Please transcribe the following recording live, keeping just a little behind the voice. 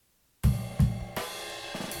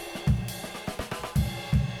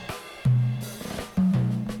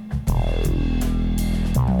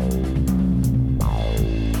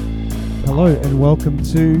Hello and welcome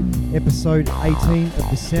to episode 18 of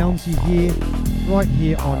The Sounds You Hear, right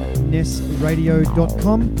here on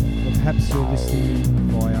NessRadio.com, or perhaps you're listening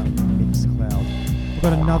via Mixcloud. We've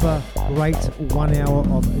got another great 1 hour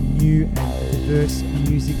of new and diverse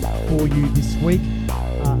music for you this week.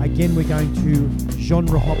 Again, we're going to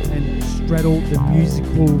genre hop and straddle the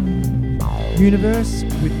musical universe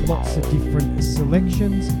with lots of different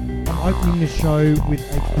selections. I'm opening the show with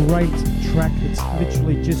a great track that's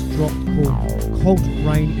literally just dropped called Cold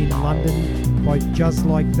Rain in London by Just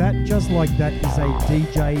Like That. Just Like That is a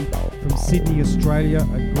DJ from Sydney, Australia,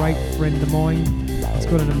 a great friend of mine. He's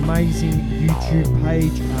got an amazing YouTube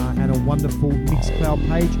page and a wonderful Mixcloud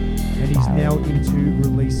page, and he's now into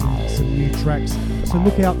releasing some new tracks. So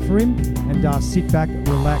look out for him and sit back,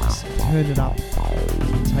 relax, turn it up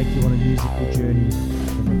as we take you on a musical journey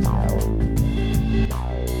for the next hour.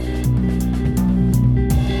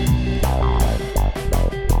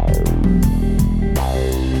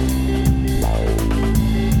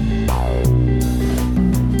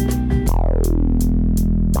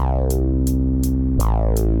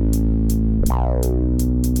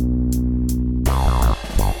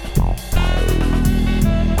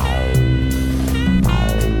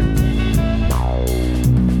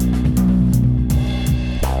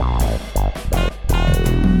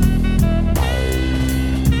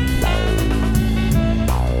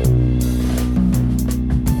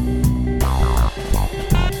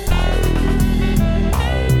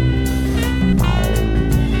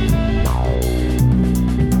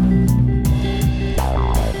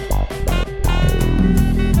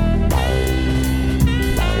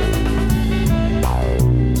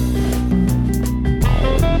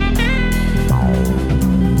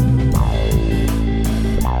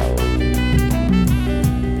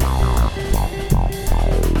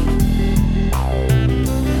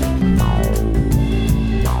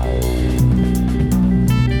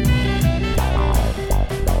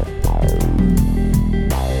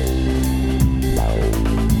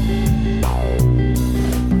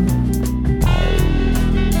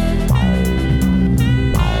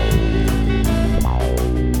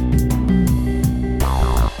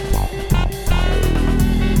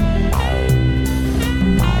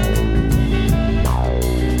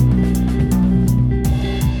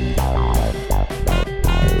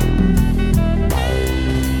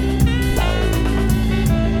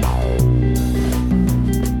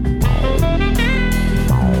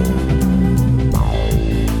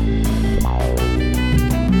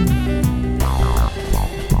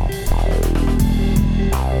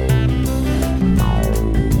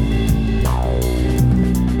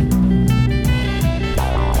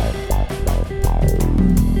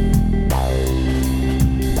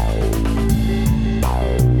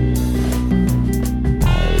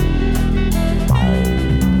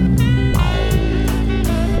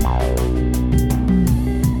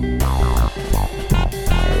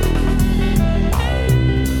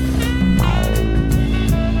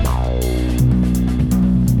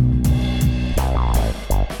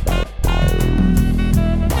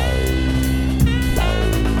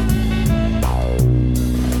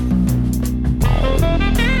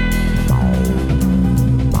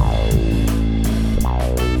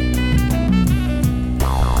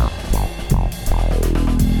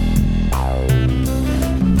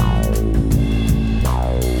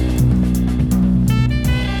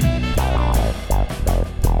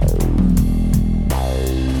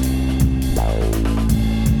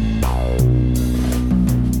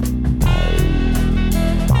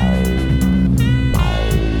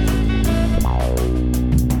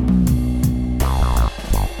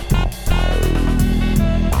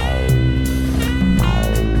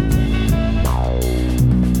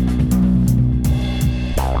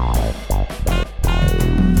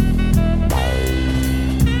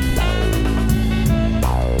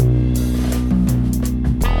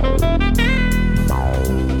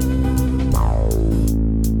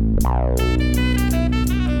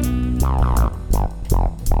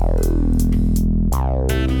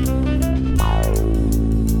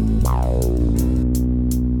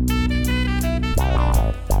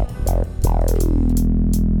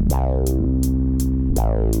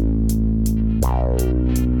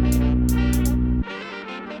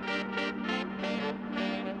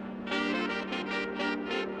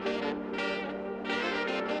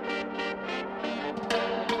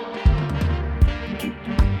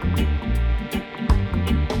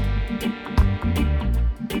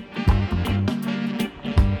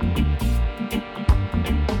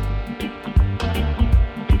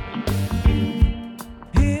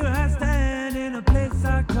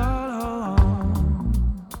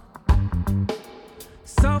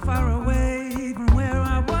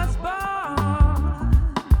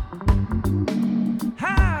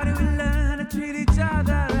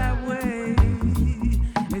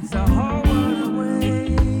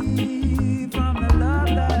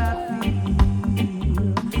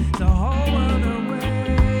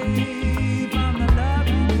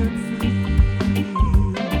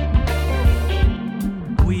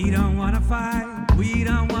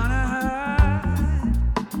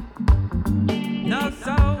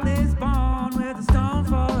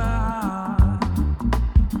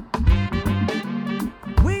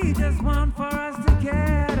 one for us to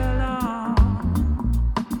get along,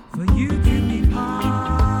 for you to be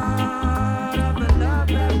part of the love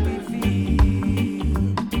that we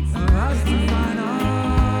feel, for us to find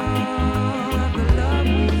all of the love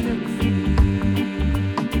we can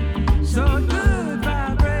feel. So good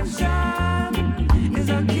vibration is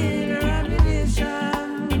our killer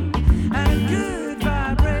ammunition, and good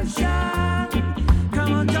vibration,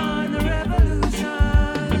 come on, join the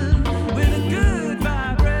revolution. With a good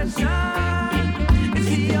vibration, it's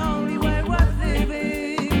the only way worth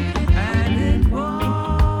living, and it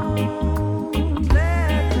won't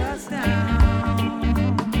let us down.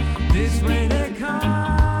 This way they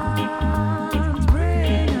can't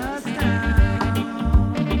bring us down.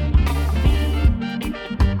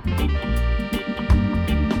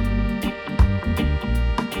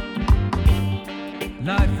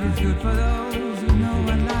 Life is good for those who know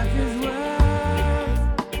what life is worth.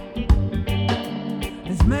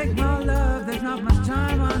 Let's make more love, there's not much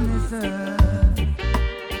time on this earth.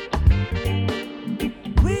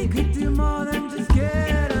 We could do more than just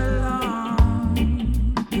get along,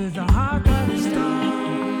 'cause the heart of the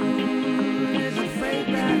stone is afraid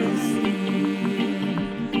that it's seen,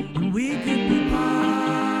 and we could be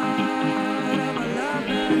part of a love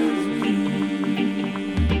that is real.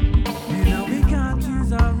 You know we can't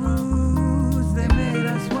choose our rules, they made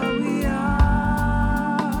us what we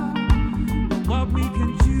are. But what we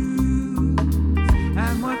can choose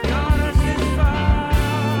and what got us this far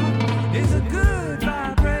is a good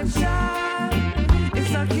vibration.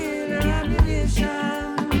 It's our killer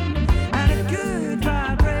ammunition, and a good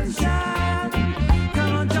vibration.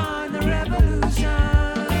 Come on, join the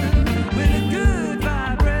revolution. With a good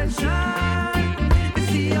vibration,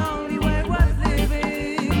 it's the only way worth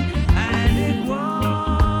living, and it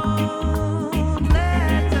won't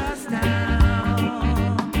let us down.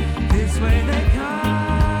 This way they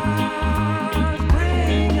can't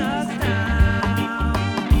bring us down.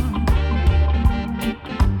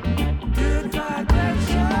 Good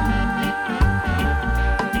vibration.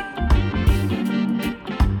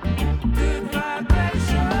 Good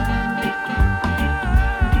vibration.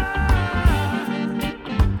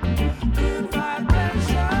 Good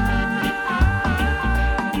vibration.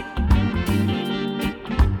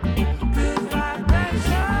 Good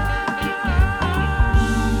vibration.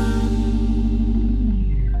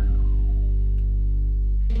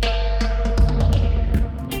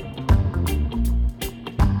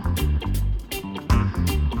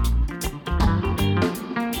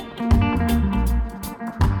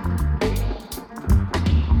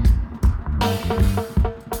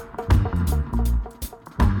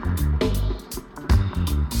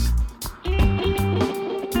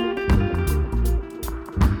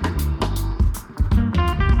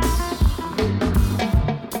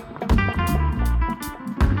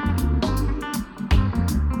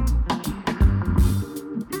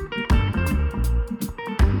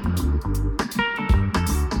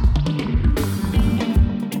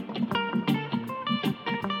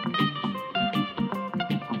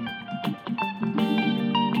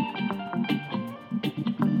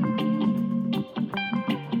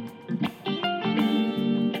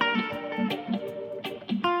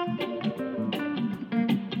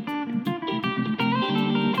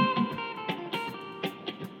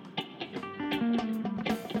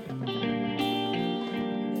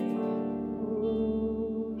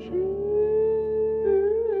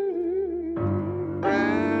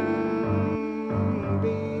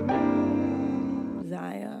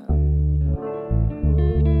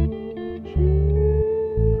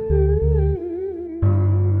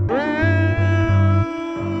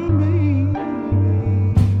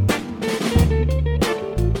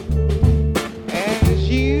 As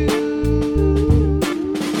you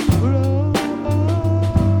grow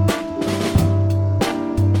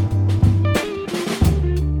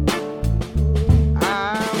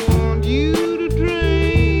I want you to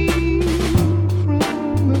drink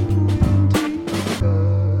from a plenty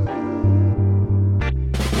cup.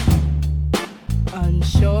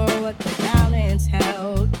 Unsure what the balance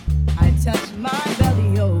held, I touched my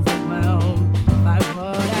belly overwhelmed by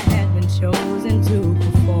what I had been chosen to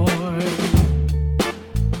perform.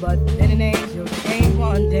 But then an angel came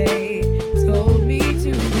one day, told me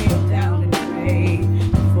to kneel down and pray.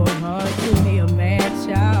 For unto me a man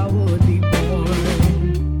child would be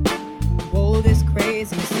born. Oh, this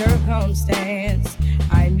crazy circumstance,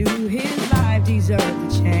 I knew his life deserved a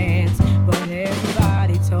chance, but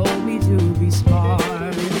everybody told me to be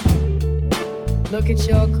smart. Look at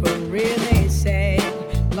your career, they said,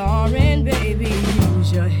 Lauren, baby,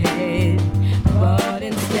 use your head. But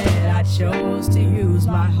instead I chose to use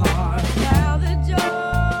my heart. Now the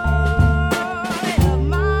door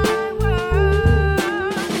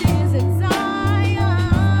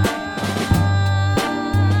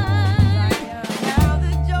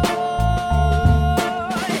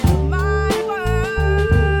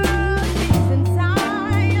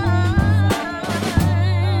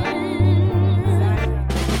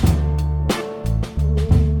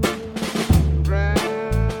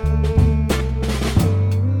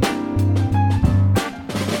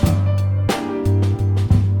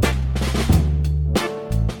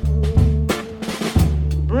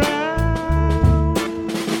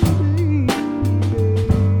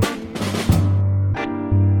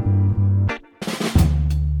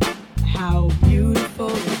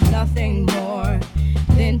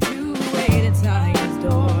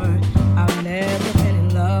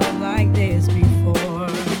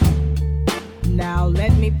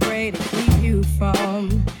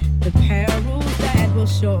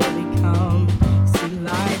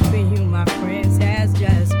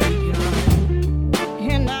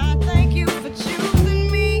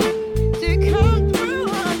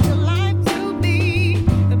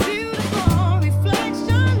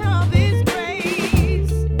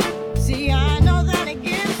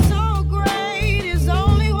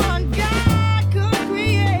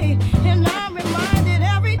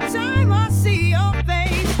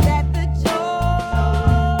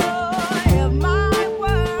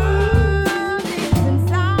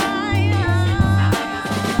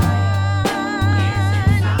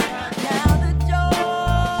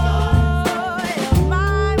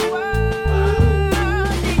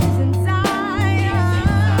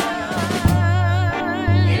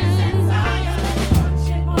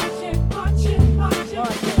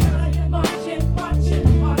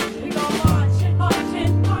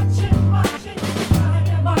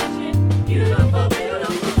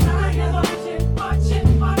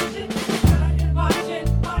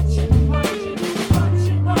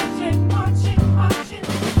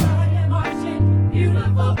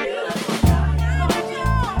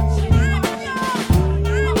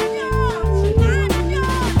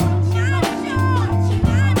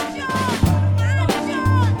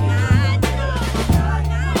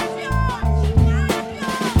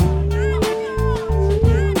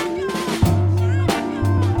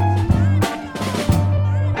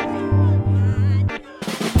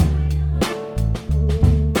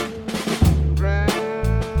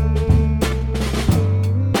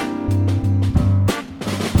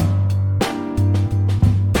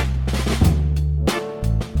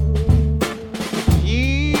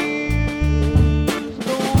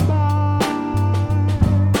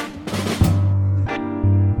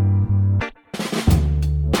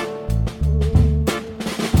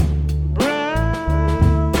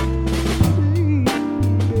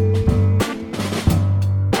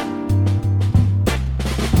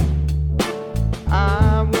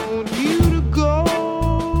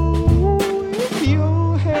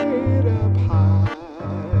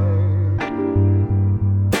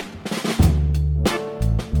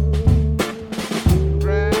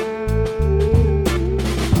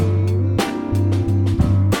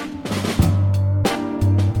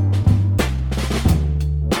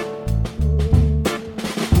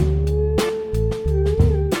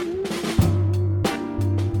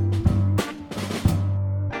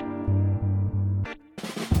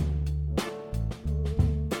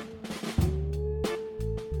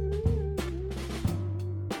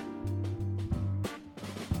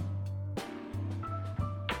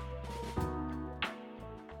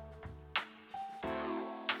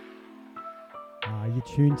You're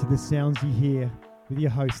tuned to the sounds you hear with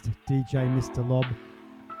your host, DJ Mr. Lob.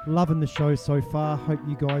 Loving the show so far. Hope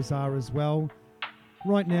you guys are as well.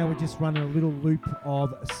 Right now, we're just running a little loop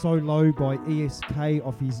of So Low by ESK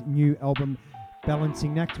off his new album,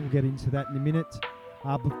 Balancing Act. We'll get into that in a minute.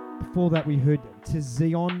 Before that, we heard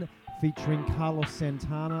Tizion featuring Carlos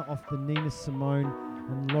Santana off the Nina Simone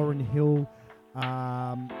and Lauryn Hill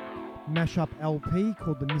mashup LP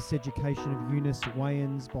called The Miseducation of Eunice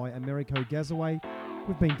Wayans by Americo Gazaway.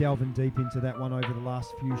 We've been delving deep into that one over the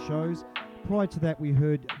last few shows. Prior to that, we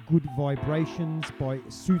heard Good Vibrations by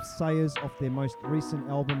Soothsayers off their most recent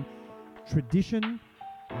album, Tradition.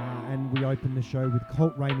 And we opened the show with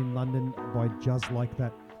Colt Rain in London by Just Like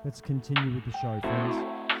That. Let's continue with the show,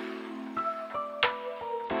 friends.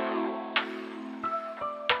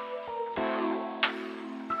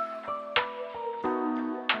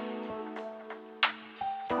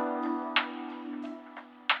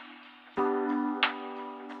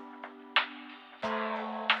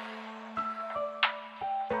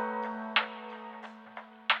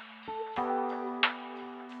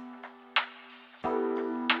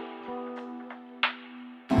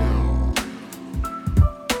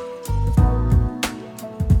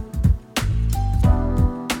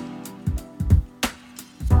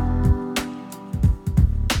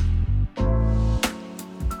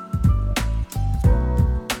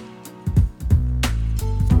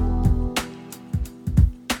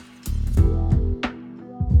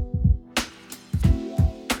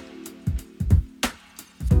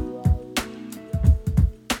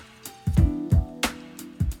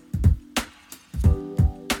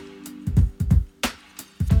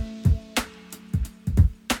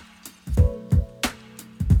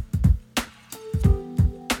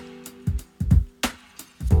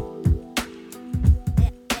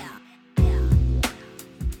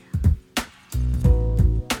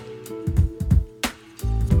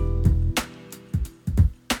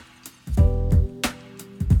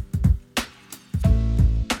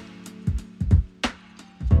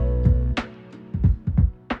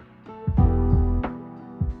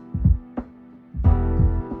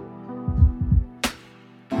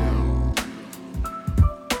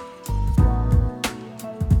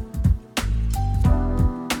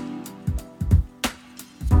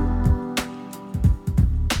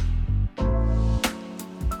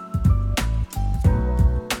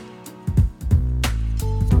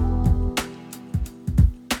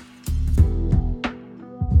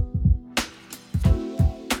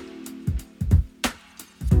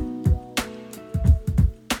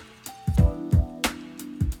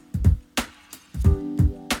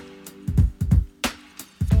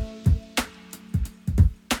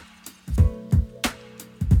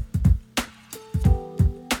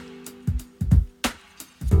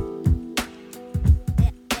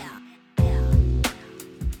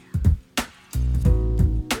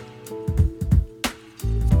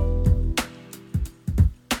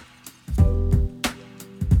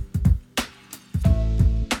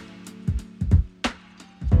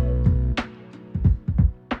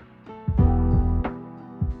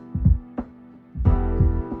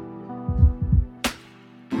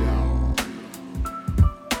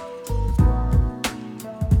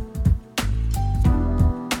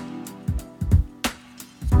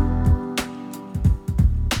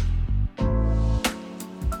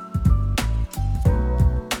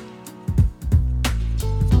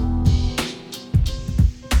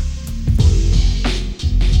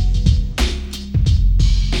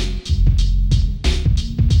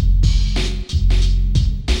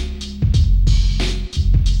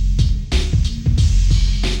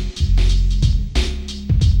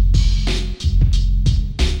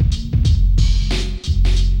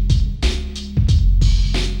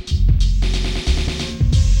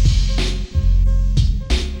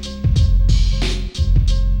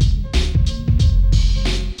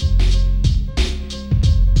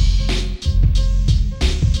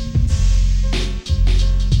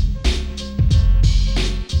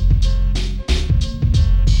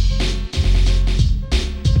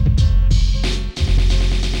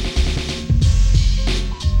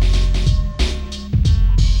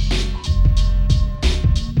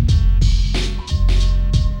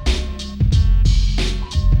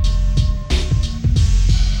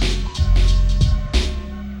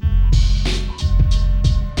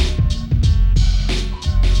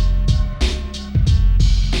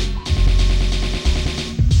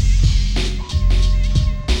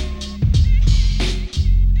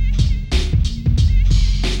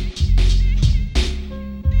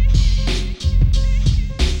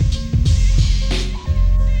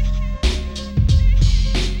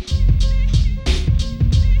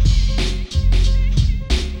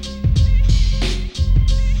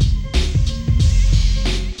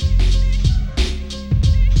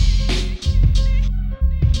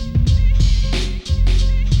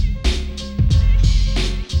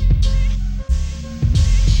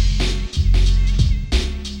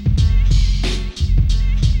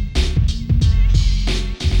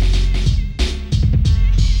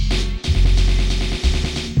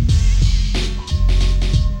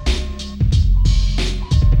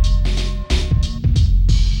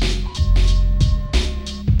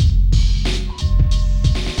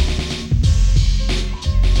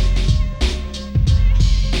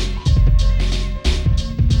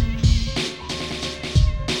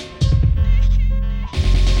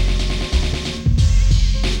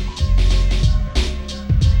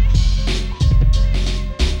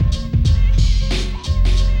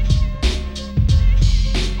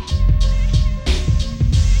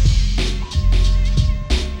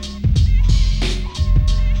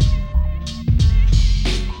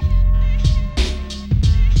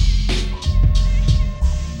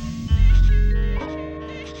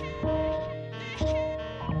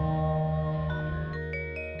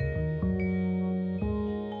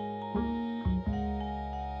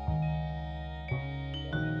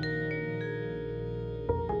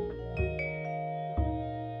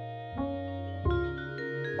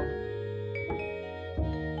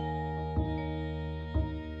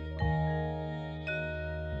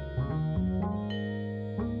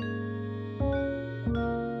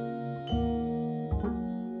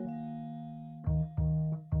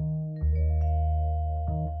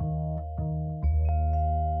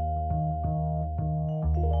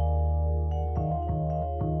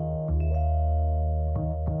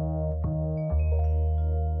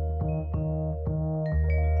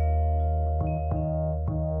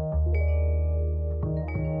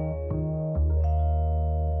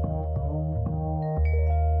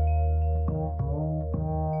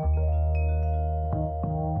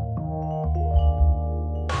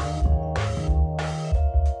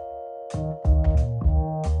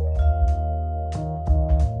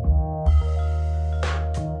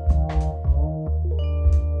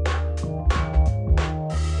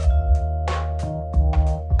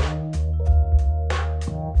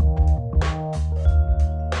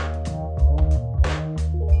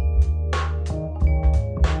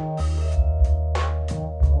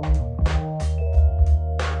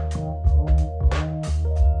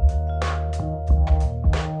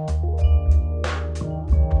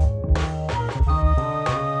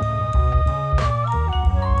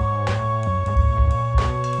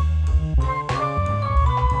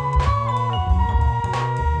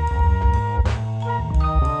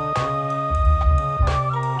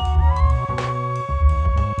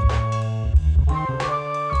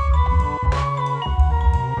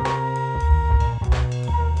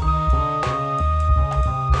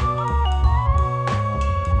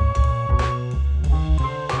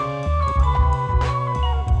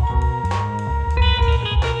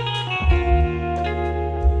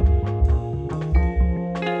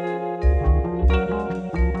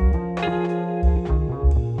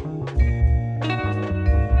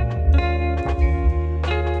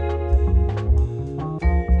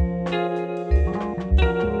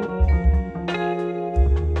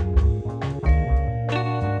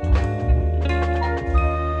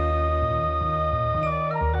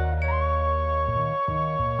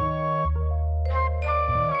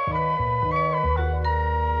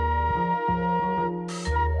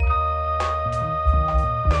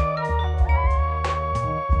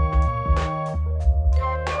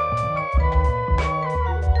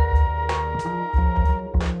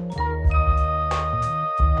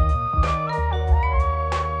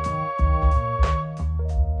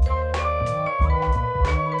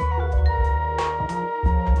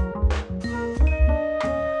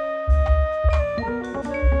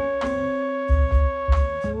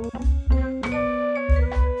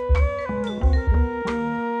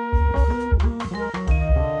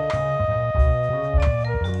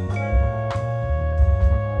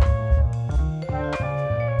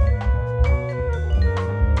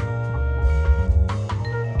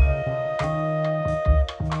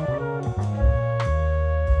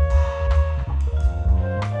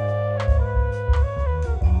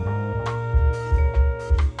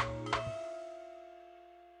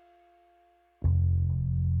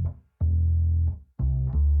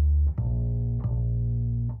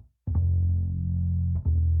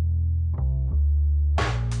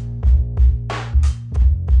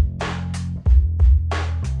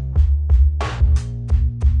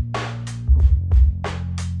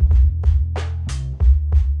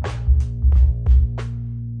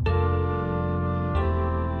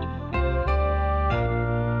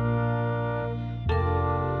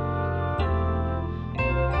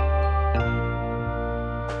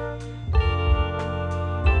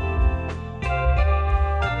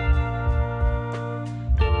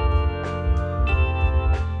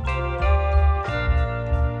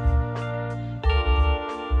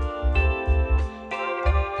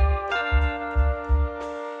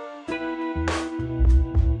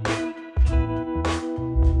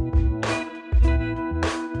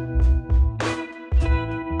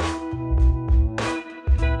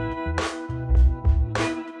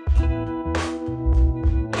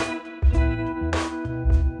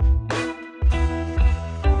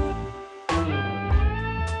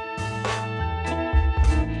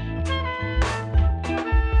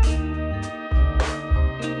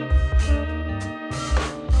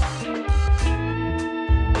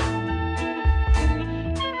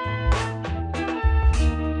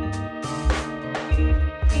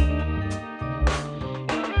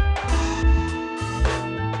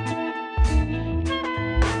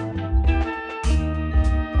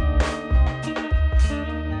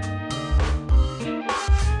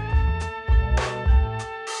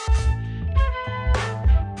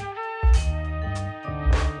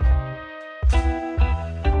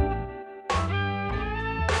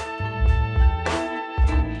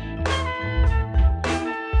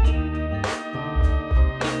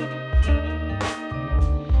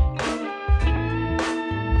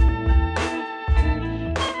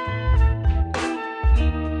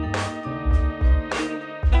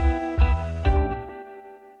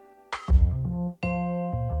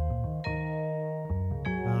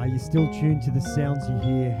 You're still tuned to the sounds you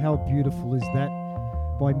hear. How beautiful is that?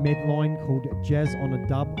 By Medline, called Jazz on a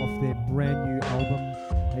Dub, off their brand new album,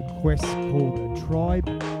 a Quest called Tribe.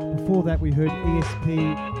 Before that, we heard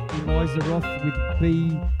ESP Eliza with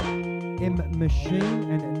BM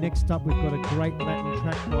Machine, and next up we've got a great Latin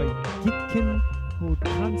track by Gitkin called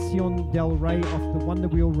Cancion del Rey off the Wonder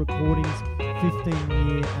Wheel Recordings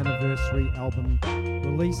 15-year anniversary album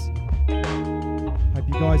release. Hope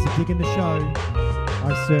you guys are digging the show.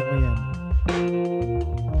 I certainly am.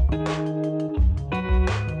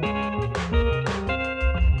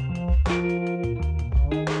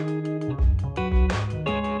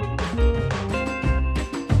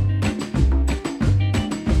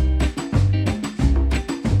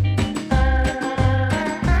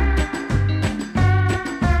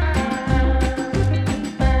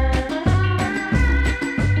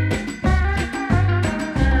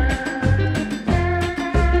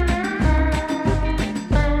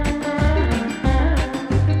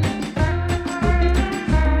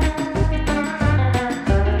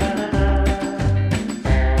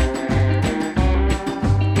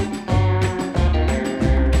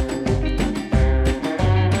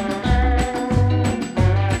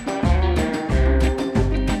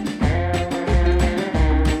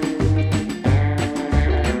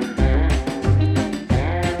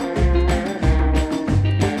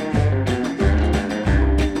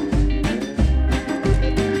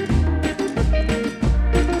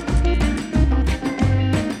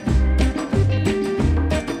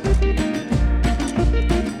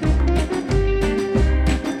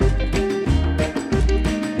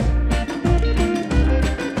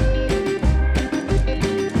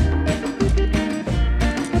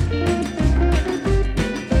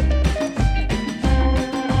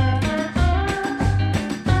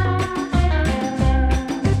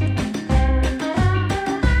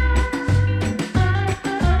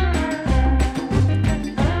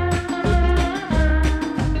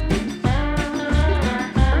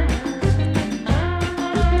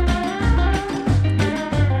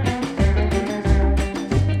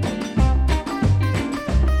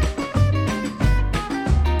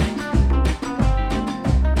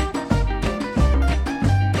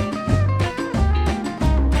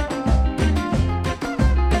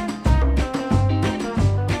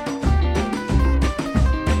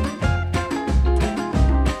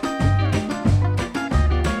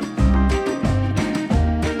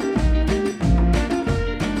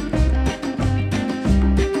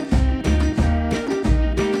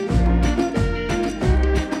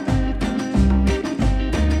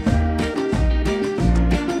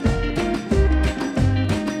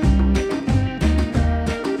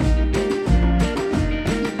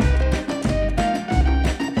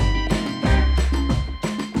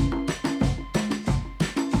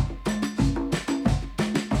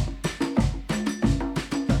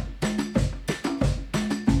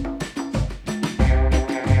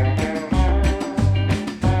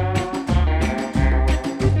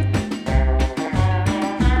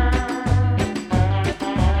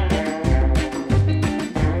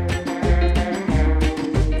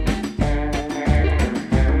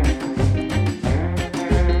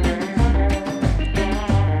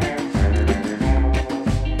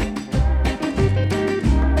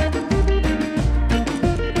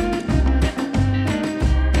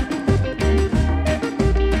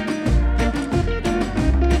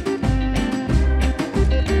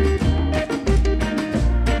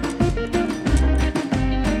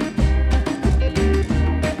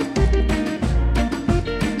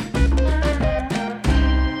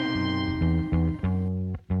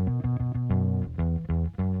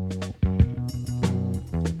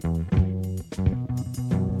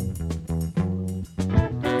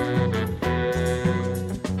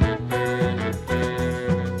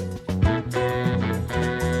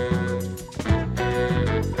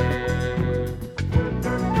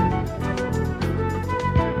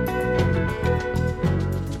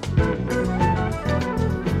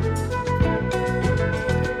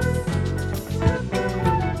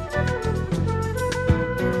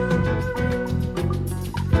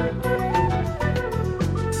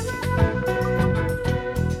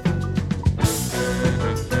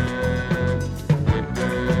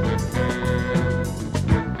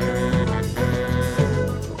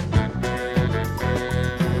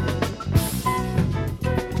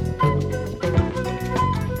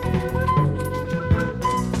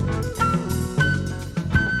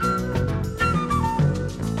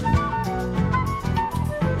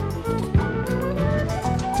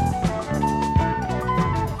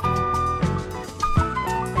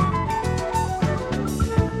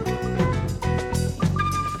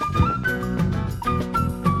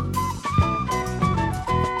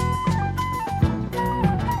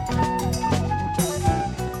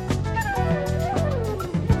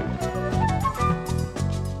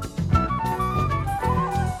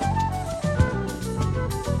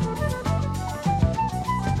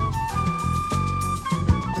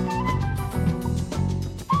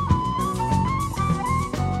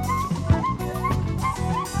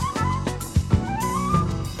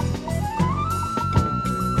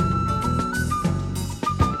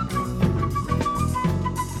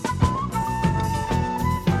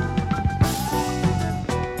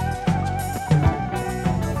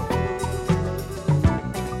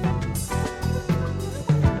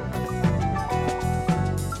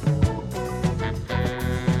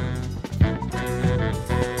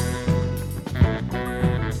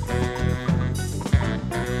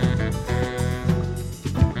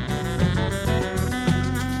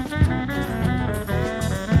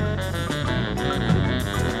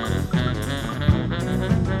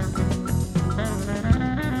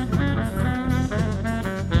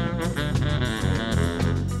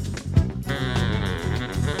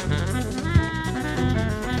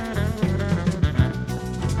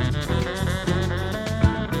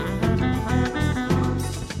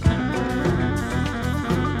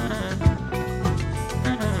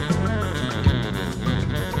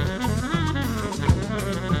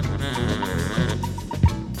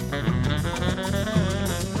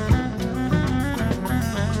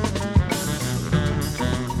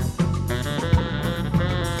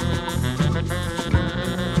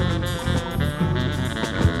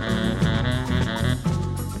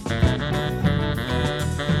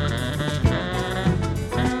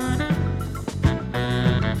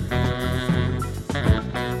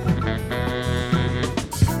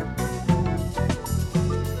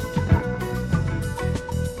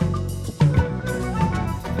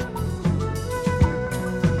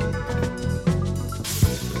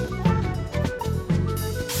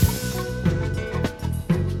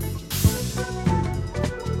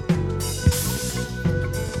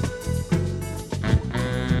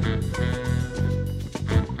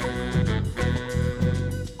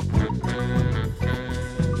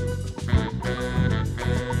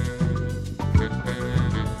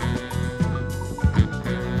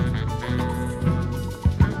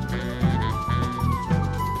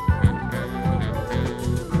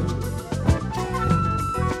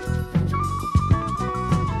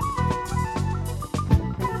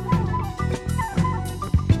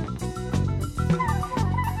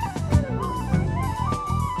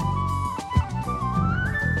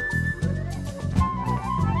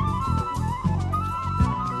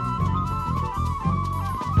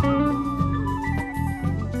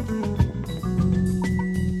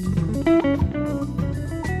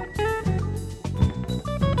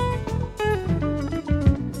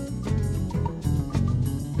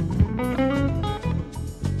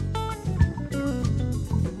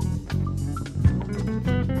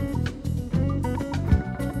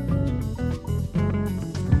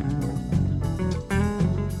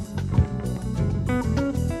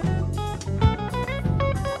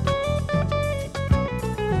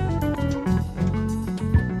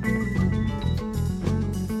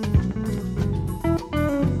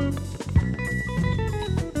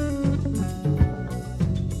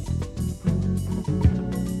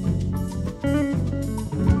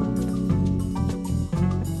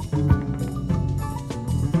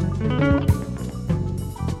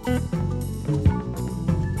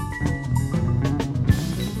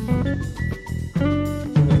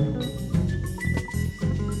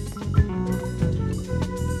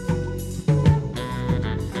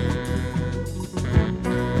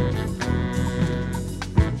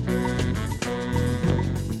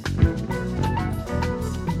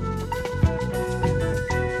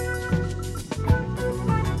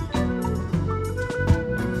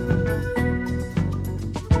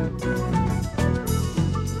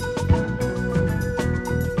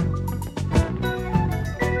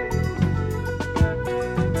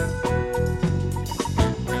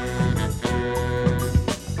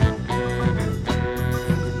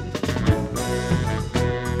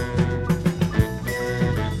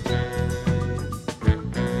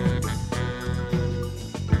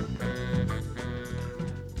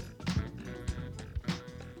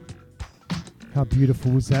 How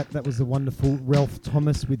beautiful was that? That was the wonderful Ralph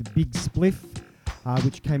Thomas with Big Spliff,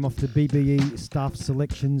 which came off the BBE Staff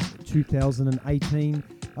Selections 2018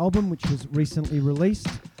 album, which was recently released.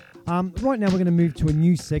 Right now we're going to move to a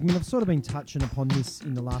new segment. I've sort of been touching upon this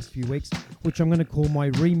in the last few weeks, which I'm going to call my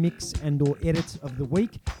remix and or edit of the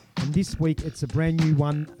week. And this week it's a brand new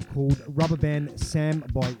one called Rubber Band Sam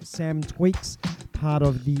by Sam Tweaks, part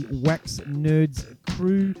of the Wax Nerds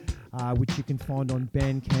crew, which you can find on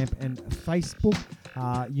Bandcamp and Facebook.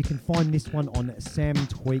 You can find this one on Sam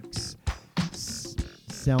Tweaks'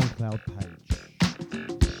 SoundCloud page.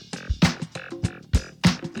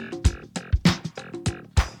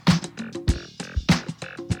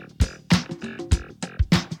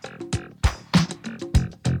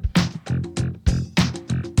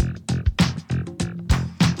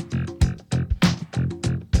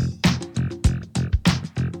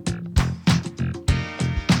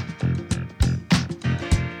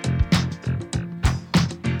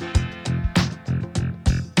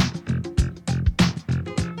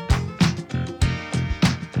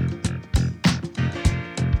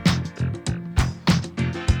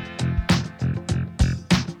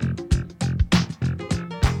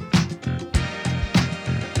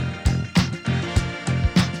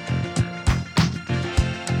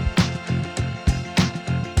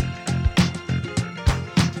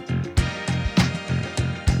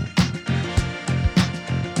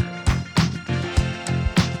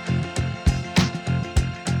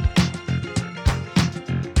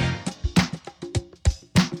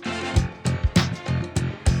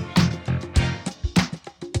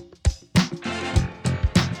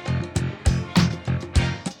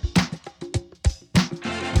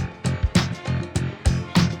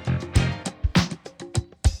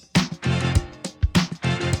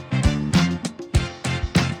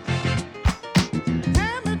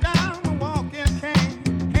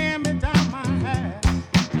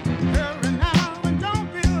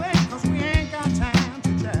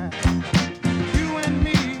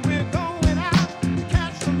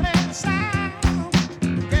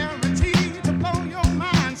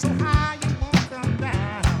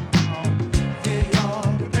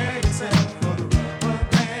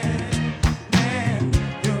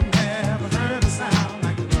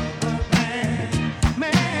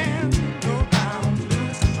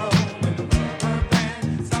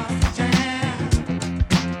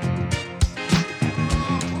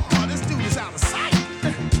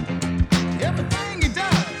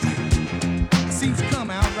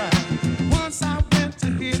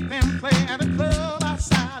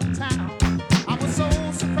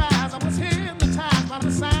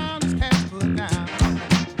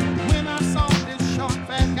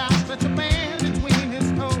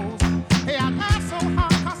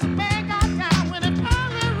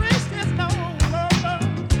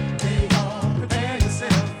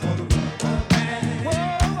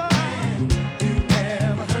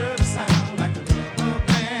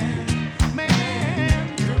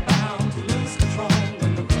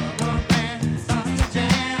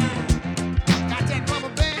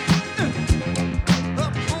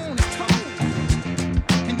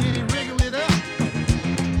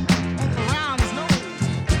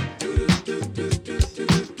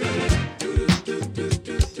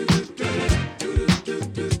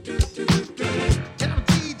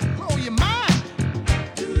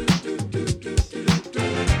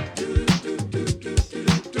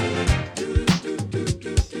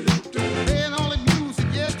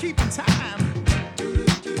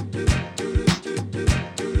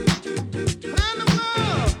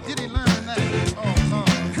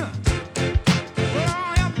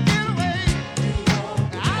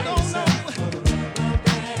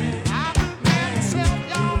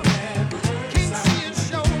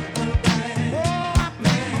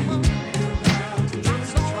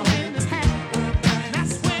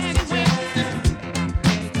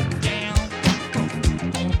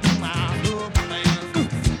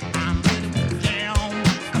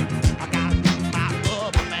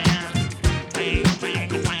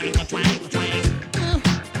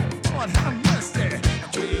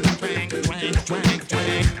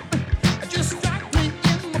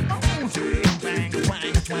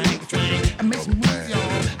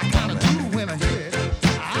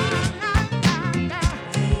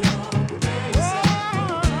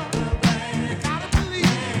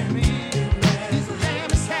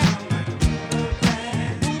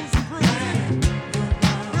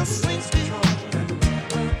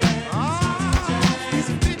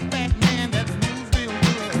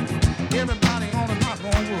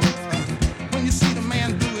 When you see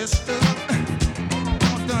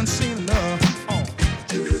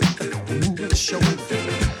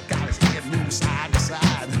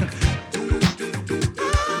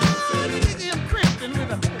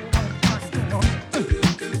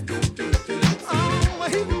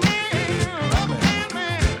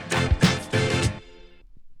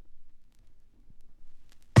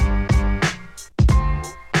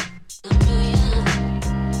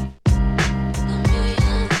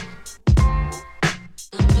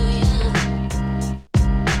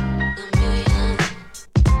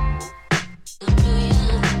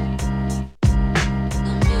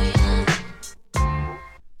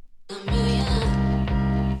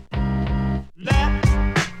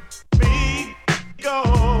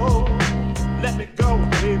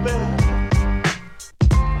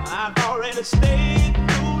already stayed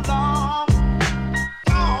too long.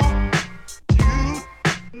 Don't you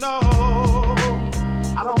know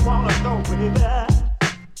I don't wanna go with that,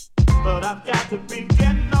 but I've got to be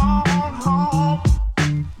getting on home.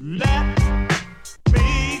 Let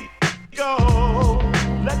me go.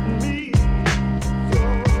 Let me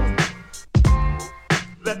go.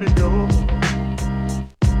 Let me go.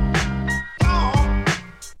 Don't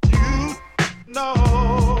you know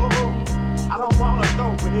I don't wanna go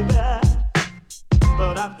with that,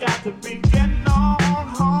 but I've got to be getting on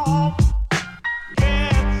home.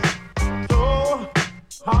 It's so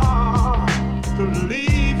hard to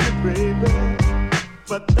leave you, baby,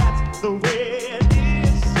 but that's the way it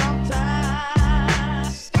is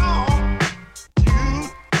sometimes. Don't you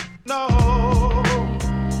know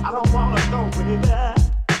I don't wanna go with that,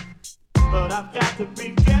 but I've got to be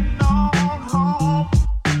getting on home.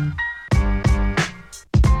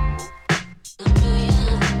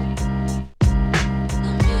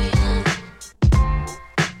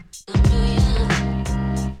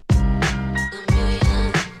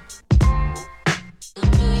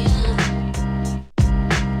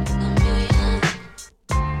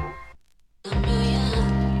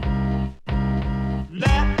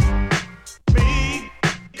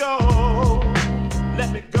 Let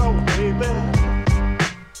me go, baby.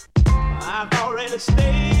 I've already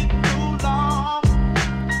stayed too long.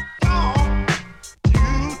 Don't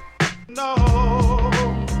you know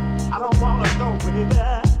I don't wanna go with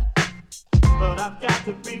that, but I've got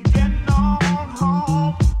to be getting on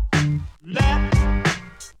home. Let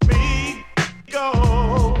me go.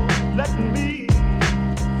 Let me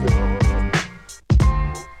go.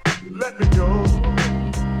 Let me go.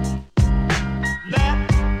 Let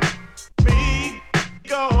me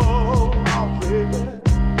go, oh baby.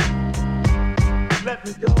 Let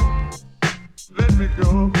me go. Let me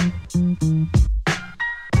go.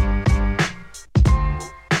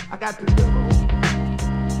 I got to go.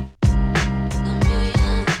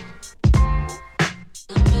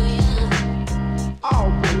 Oh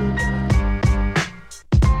baby.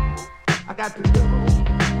 I got to go.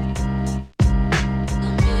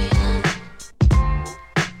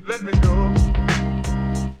 Let me go.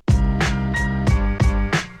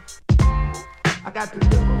 I got to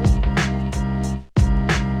go.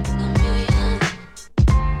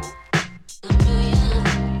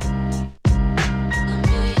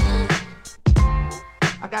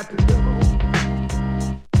 I got to go.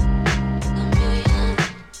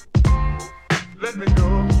 Let me go.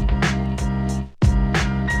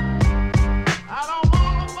 I don't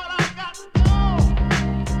wanna, but I got to go.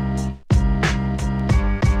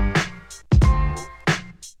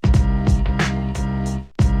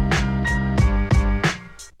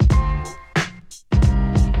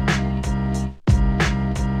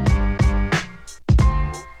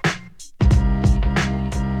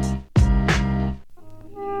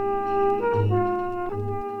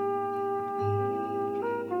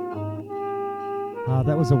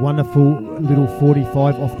 That was a wonderful little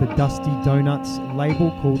 45 off the Dusty Donuts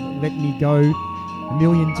label called Let Me Go a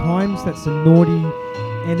Million Times. That's a naughty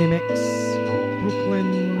NMX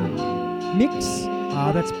Brooklyn mix.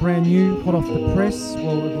 That's brand new, hot off the press.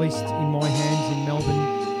 Well, at least in my hands in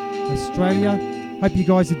Melbourne, Australia. Hope you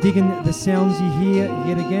guys are digging the sounds you hear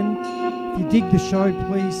yet again. If you dig the show,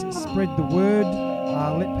 please spread the word.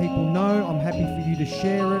 Let people know. I'm happy for you to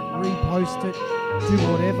share it, repost it, do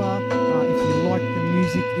whatever. If you like the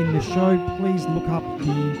music in the show, please look up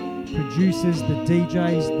the producers, the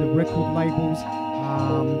DJs, the record labels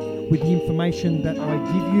with the information that I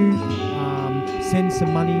give you. Send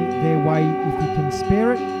some money their way if you can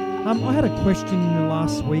spare it. I had a question in the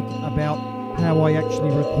last week about how I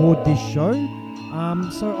actually record this show.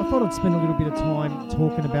 So I thought I'd spend a little bit of time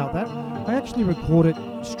talking about that. I actually record it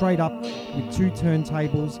straight up with two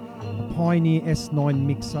turntables, a Pioneer S9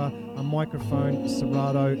 mixer, a microphone,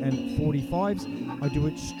 Serato and 45s. I do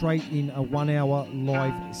it straight in a 1 hour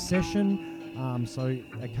live session. So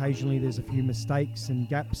occasionally there's a few mistakes and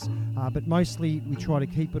gaps, but mostly we try to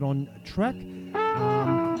keep it on track.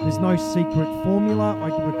 There's no secret formula. I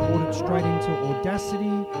can record it straight into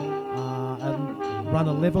Audacity, run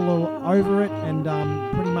a level over it, and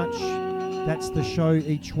pretty much that's the show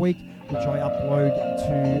each week, which I upload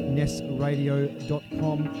to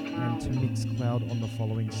nessradio.com and to Mixcloud on the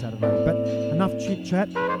following Saturday. But enough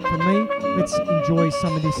chit-chat from me. Let's enjoy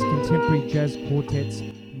some of this contemporary jazz quartet's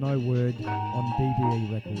No Word on BBE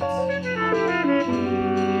Records.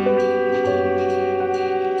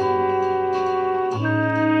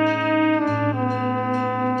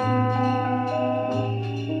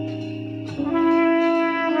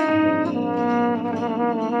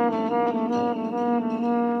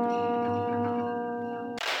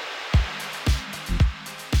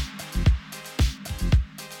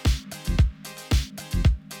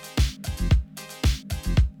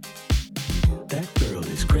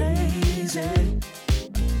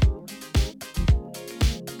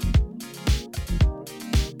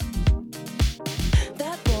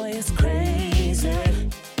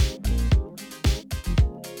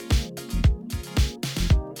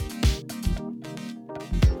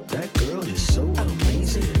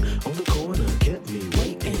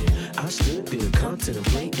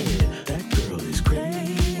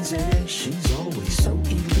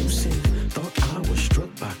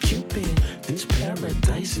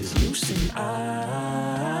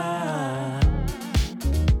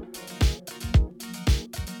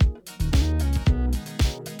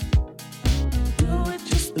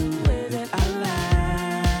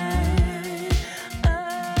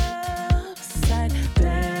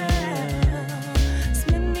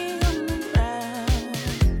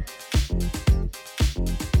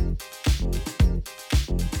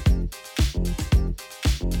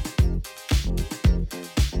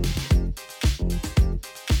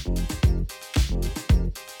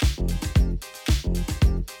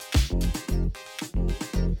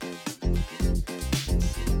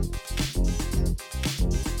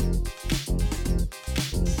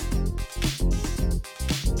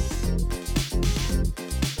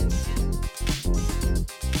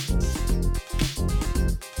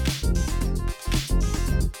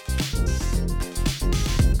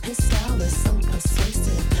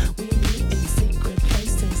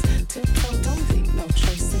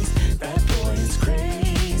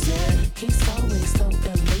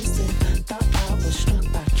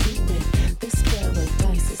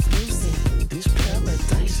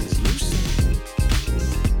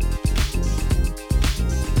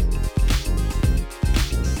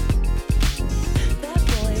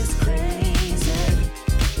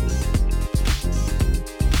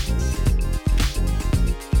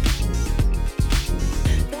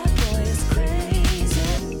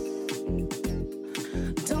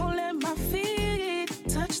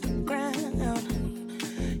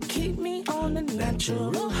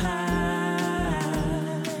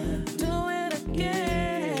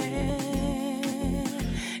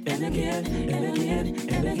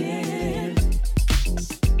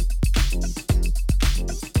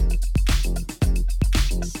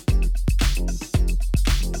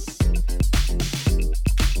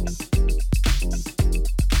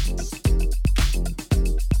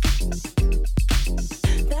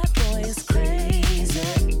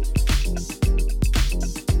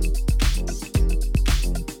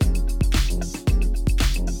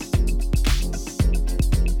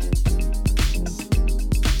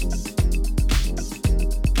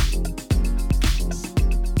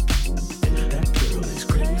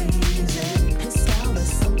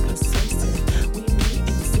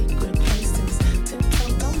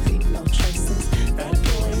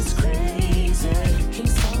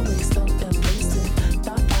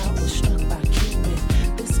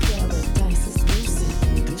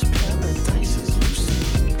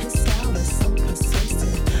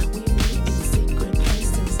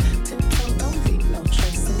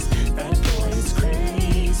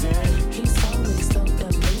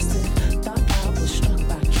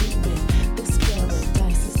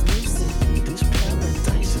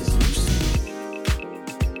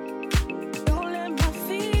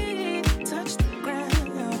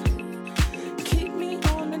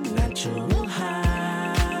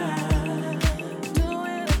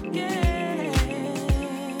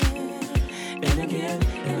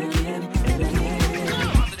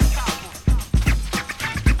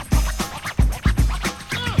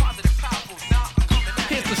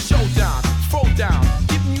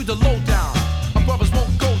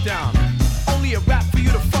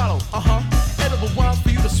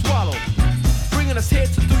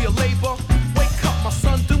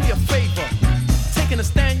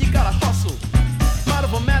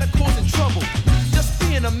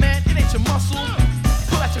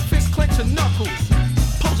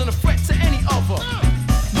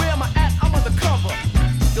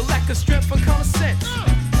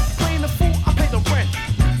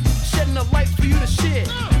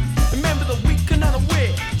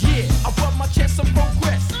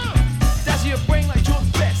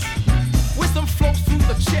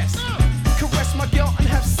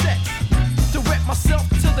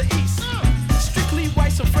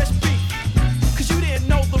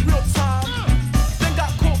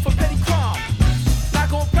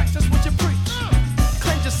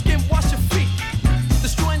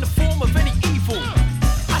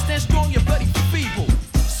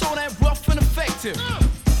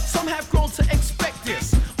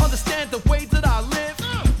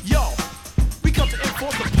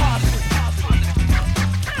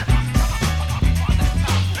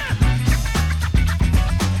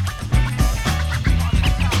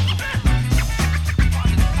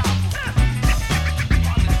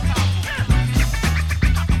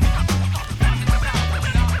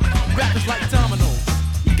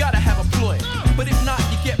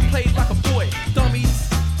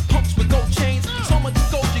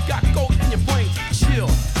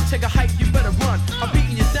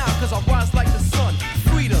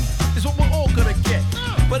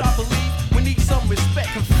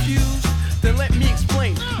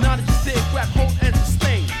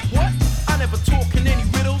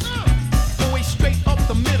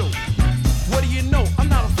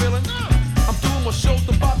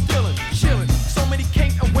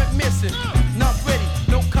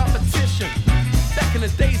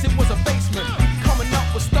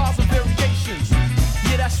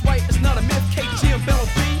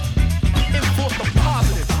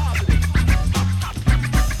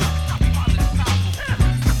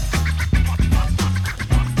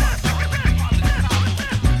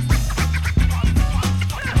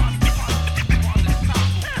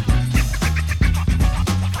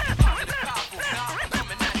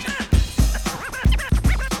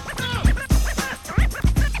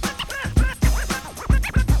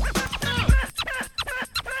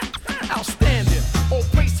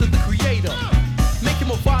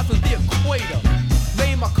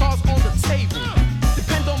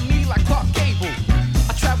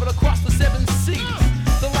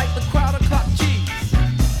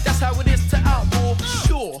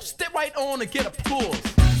 to get applause.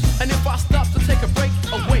 And if I stop to take a break,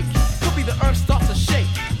 awake, could be the earth starts to shake.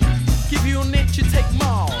 Give you an inch, you take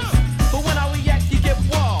miles. But when I react, you get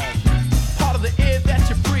wild. Part of the air that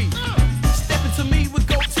you breathe. Step into me with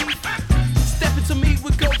gold teeth. Step into me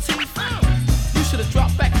with gold teeth. You should have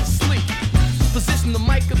dropped back to sleep. Position the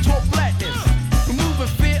mic and talk blackness. Removing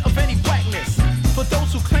fear of any whackness. For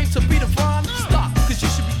those who claim to be divine, stop, cause you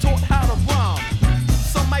should be taught how to rhyme.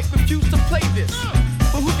 Some might refuse to play this,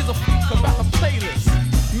 but who gives a fuck about a playlist?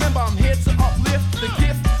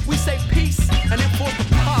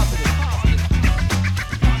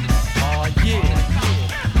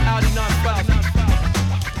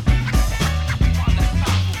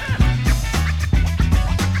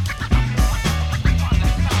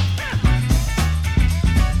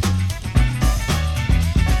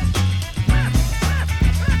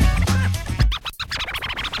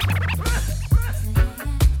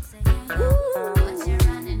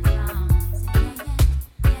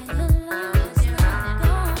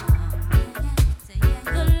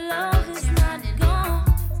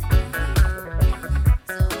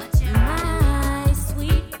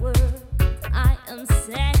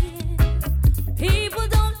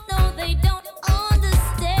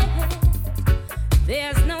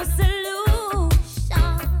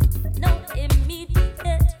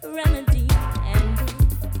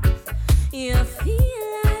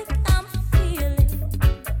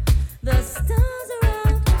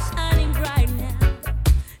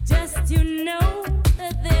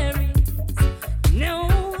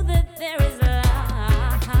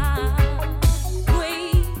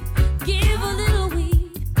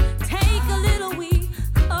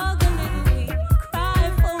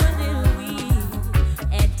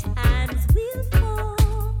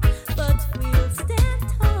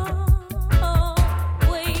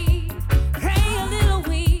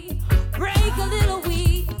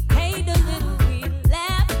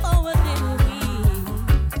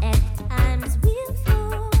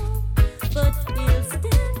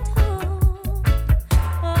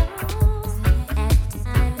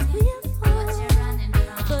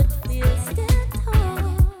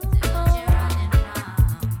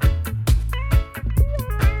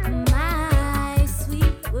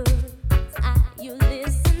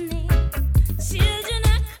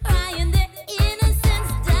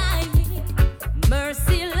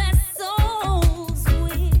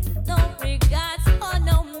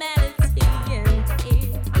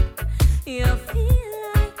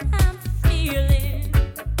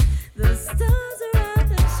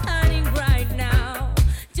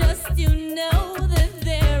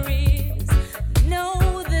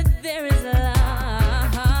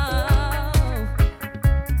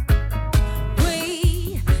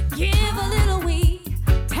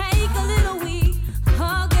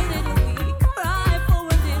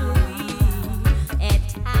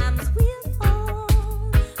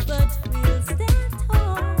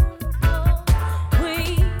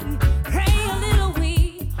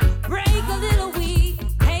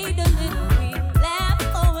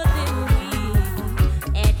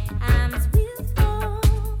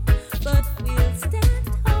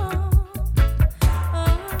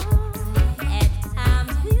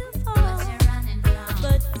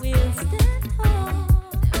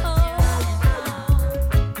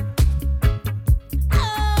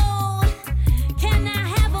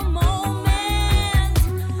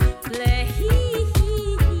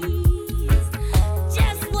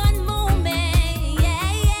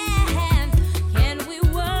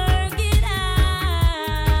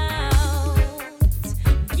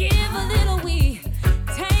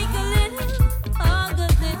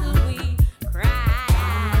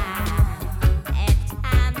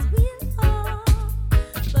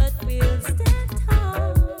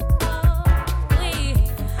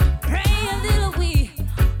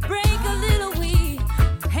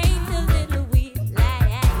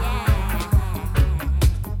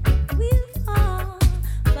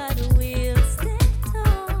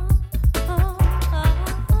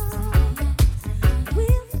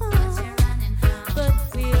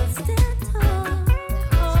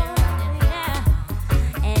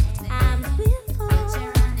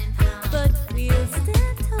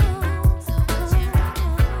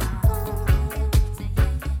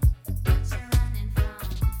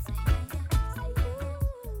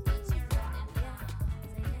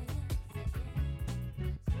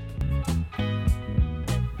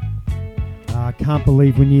 Can't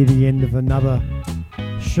believe we're near the end of another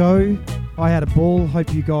show. I had a ball.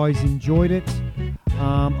 Hope you guys enjoyed it.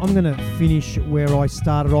 I'm going to finish where I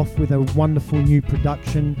started off with a wonderful new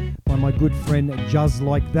production by my good friend Juz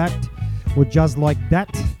Like That, or Juz Like That,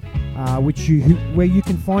 where you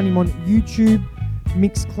can find him on YouTube,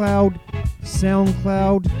 Mixcloud,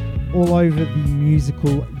 SoundCloud, all over the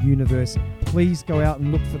musical universe. Please go out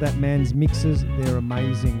and look for that man's mixes. They're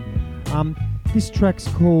amazing. This track's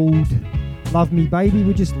called Love Me Baby.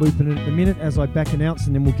 We're just looping it at the minute as I back announce,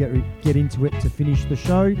 and then we'll get into it to finish the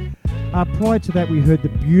show. Prior to that, we heard the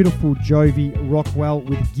beautiful Jovi Rockwell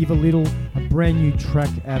with Give a Little, a brand new track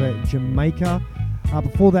out of Jamaica.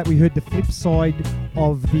 Before that, we heard the flip side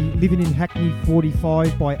of the Living in Hackney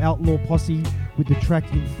 45 by Outlaw Posse with the track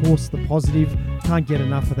Enforce the Positive. Can't get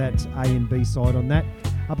enough of that A and B side on that.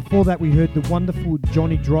 Before that, we heard the wonderful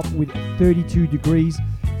Johnny Drop with 32 Degrees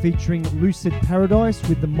featuring Lucid Paradise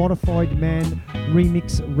with the Modified Man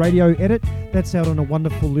remix radio edit. That's out on a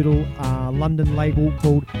wonderful little London label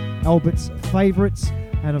called Albert's Favourites.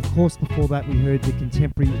 And of course, before that, we heard the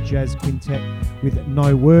Contemporary Jazz Quintet with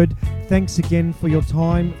No Word. Thanks again for your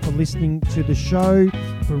time, for listening to the show,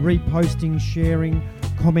 for reposting, sharing,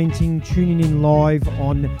 commenting, tuning in live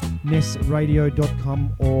on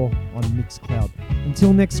nessradio.com or on Mixcloud.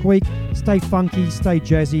 Until next week, stay funky, stay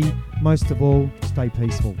jazzy, most of all, stay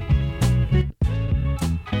peaceful.